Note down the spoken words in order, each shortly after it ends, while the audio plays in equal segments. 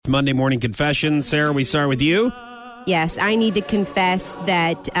Monday Morning Confession. Sarah, we start with you. Yes, I need to confess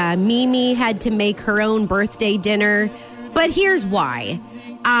that Mimi had to make her own birthday dinner, but here's why.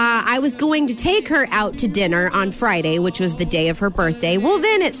 I was going to take her out to dinner on Friday, which was the day of her birthday. Well,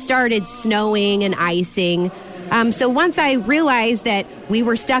 then it started snowing and icing. So once I realized that we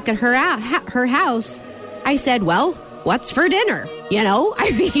were stuck at her house, I said, well, what's for dinner? You know,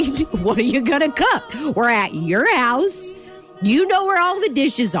 I mean, what are you going to cook? We're at your house. You know where all the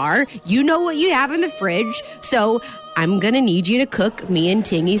dishes are. You know what you have in the fridge. So I'm going to need you to cook me and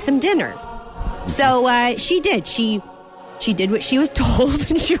Tingy some dinner. So she did. She did what she was told,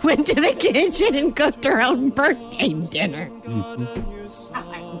 and she went to the kitchen and cooked her own birthday dinner. Mm-hmm. Oh,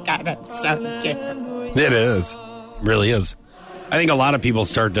 my God, that's so different. It is. It really is. I think a lot of people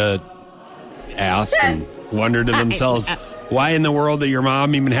start to ask and wonder to themselves, why in the world that your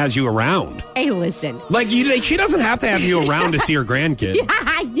mom even has you around? Hey, listen. Like, she doesn't have to have you around to see her grandkid.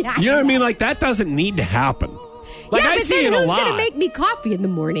 Yeah. You know what I mean? Like, that doesn't need to happen. Like, I see it a lot. Who's going to make me coffee in the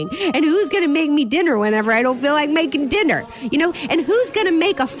morning? And who's going to make me dinner whenever I don't feel like making dinner? You know? And who's going to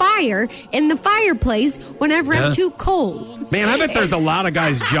make a fire in the fireplace whenever I'm too cold? Man, I bet there's a lot of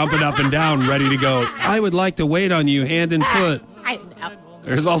guys jumping up and down ready to go, I would like to wait on you hand and foot. I know.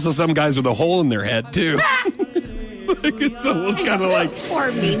 There's also some guys with a hole in their head, too. It's almost kind of like... Poor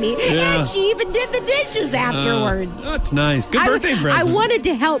Mimi. Yeah. And she even did the dishes afterwards. That's nice. Good birthday present. I wanted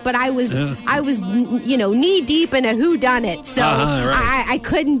to help, but I was knee deep in a whodunit, so right. I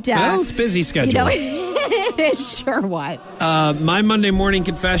couldn't... well, it's busy schedule. It sure was. My Monday morning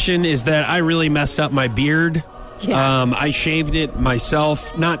confession is that I really messed up my beard. Yeah. I shaved it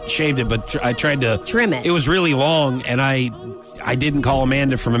myself. Not shaved it, but I tried to... trim it. It was really long, and I didn't call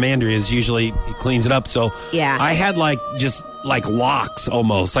Amanda from Amandria's. Usually he cleans it up. So yeah. I had just locks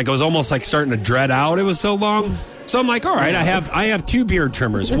almost. Like it was almost like starting to dread out. It was so long. So I'm like, all right, I have two beard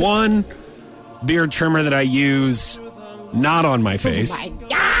trimmers. One beard trimmer that I use not on my face. Oh my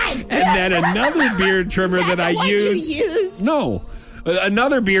God. And then another beard trimmer that I use. You used? No.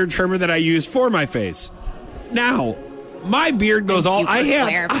 Another beard trimmer that I use for my face. Now, my beard goes all... I have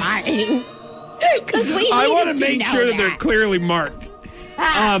clarifying. Because I want to make sure that they're clearly marked.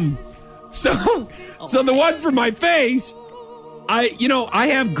 So the one for my face, I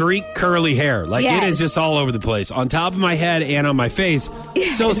have Greek curly hair. Like it is just all over the place, on top of my head and on my face.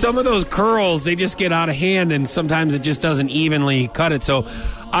 Yes. So some of those curls, they just get out of hand, and sometimes it just doesn't evenly cut it. So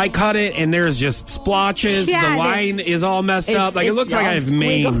I cut it, and there's just splotches. Yeah, the line is all messed up. Like it looks like I have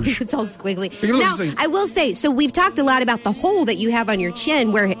mange. It's all squiggly. Now, I will say, so we've talked a lot about the hole that you have on your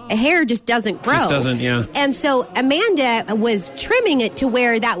chin where hair just doesn't grow. Just doesn't, yeah. And so Amanda was trimming it to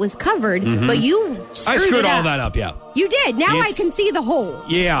where that was covered, but you screwed all that up, yeah. You did. Now I can see the hole.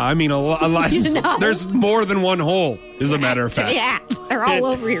 Yeah, I mean, a lot. There's more than one hole, as a matter of fact. Yeah, they're all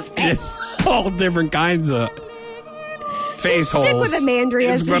over your face. It's all different kinds of face holes. Stick with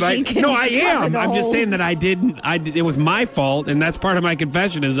Amandria so she can No, I am. I'm just saying that I didn't. It was my fault, and that's part of my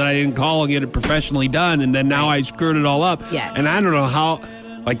confession is that I didn't call and get it professionally done, and then now I screwed it all up. Yes. And I don't know how.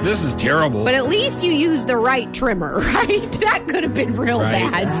 Like, this is terrible. But at least you used the right trimmer, right? That could have been real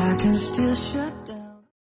bad. I can still shut